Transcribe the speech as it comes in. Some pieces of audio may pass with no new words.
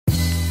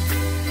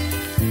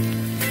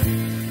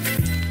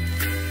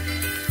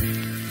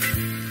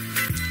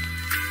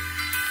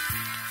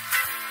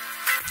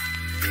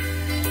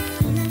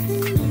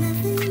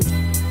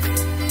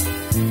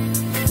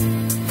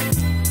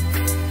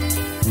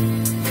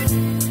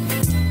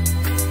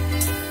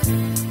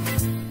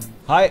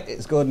Hi,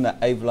 it's Gordon at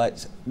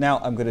Avolites. Now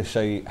I'm going to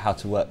show you how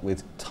to work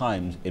with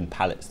times in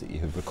palettes that you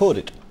have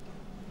recorded.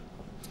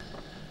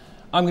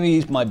 I'm going to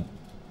use my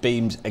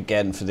beams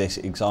again for this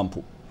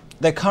example.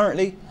 They're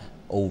currently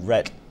all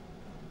red.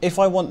 If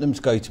I want them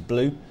to go to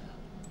blue,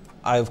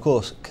 I of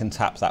course can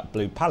tap that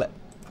blue palette.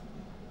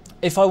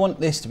 If I want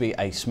this to be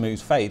a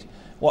smooth fade,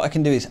 what I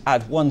can do is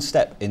add one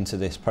step into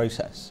this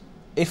process.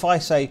 If I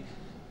say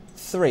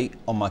 3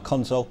 on my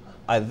console,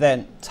 I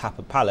then tap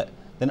a palette,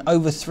 then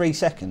over 3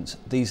 seconds,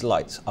 these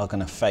lights are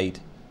going to fade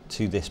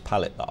to this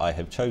palette that I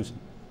have chosen.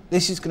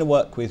 This is going to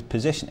work with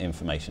position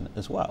information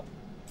as well.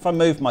 If I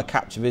move my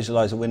capture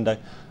visualizer window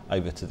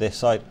over to this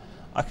side,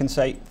 I can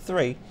say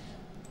 3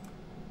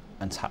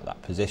 and tap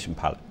that position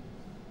palette.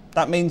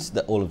 That means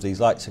that all of these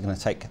lights are going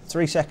to take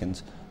 3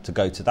 seconds to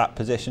go to that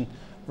position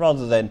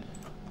rather than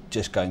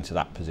just going to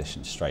that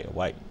position straight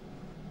away.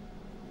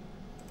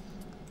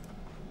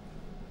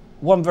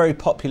 One very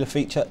popular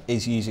feature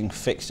is using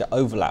fixture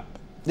overlap.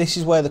 This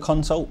is where the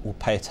console will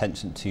pay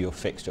attention to your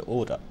fixture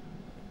order.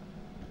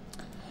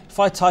 If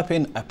I type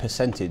in a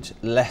percentage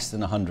less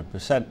than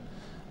 100%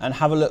 and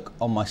have a look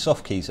on my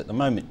soft keys at the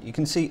moment, you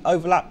can see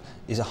overlap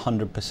is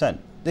 100%.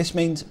 This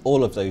means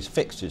all of those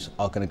fixtures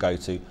are going to go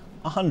to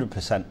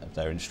 100% of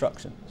their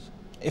instructions.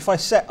 If I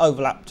set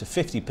overlap to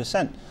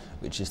 50%,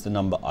 which is the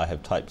number I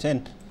have typed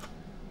in,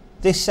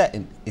 this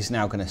setting is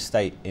now going to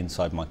stay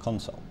inside my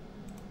console.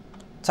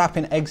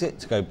 Tapping exit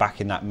to go back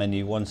in that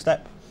menu one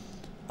step,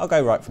 I'll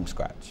go right from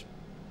scratch.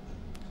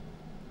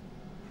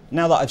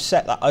 Now that I've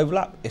set that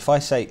overlap, if I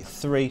say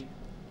 3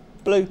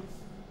 blue,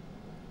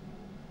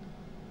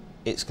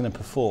 it's going to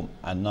perform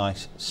a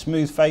nice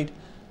smooth fade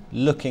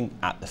looking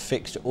at the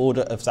fixture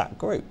order of that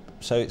group.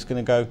 So it's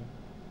going to go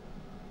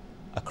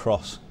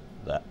across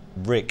that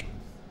rig.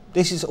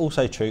 This is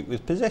also true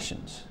with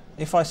positions.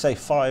 If I say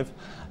 5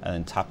 and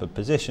then tap a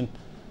position,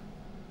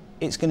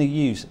 it's going to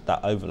use that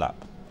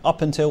overlap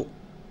up until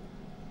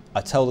I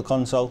tell the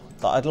console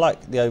that I'd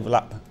like the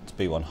overlap to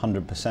be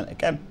 100%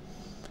 again.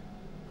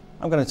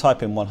 I'm going to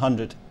type in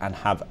 100 and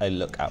have a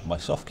look at my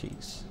soft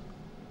keys.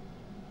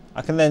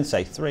 I can then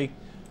say 3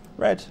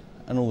 red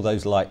and all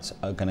those lights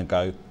are going to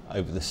go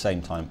over the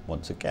same time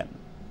once again.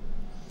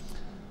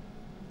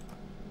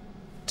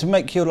 To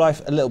make your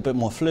life a little bit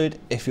more fluid,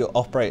 if you're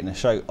operating a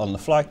show on the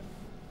fly,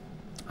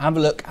 have a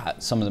look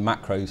at some of the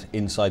macros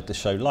inside the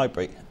show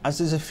library, as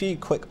there's a few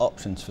quick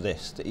options for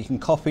this that you can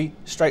copy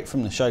straight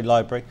from the show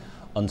library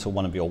onto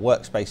one of your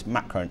workspace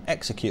macro and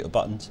executor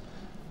buttons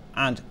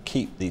and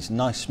keep these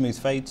nice smooth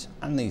fades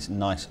and these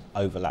nice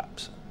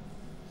overlaps.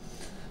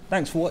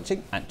 Thanks for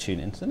watching and tune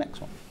in to the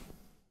next one.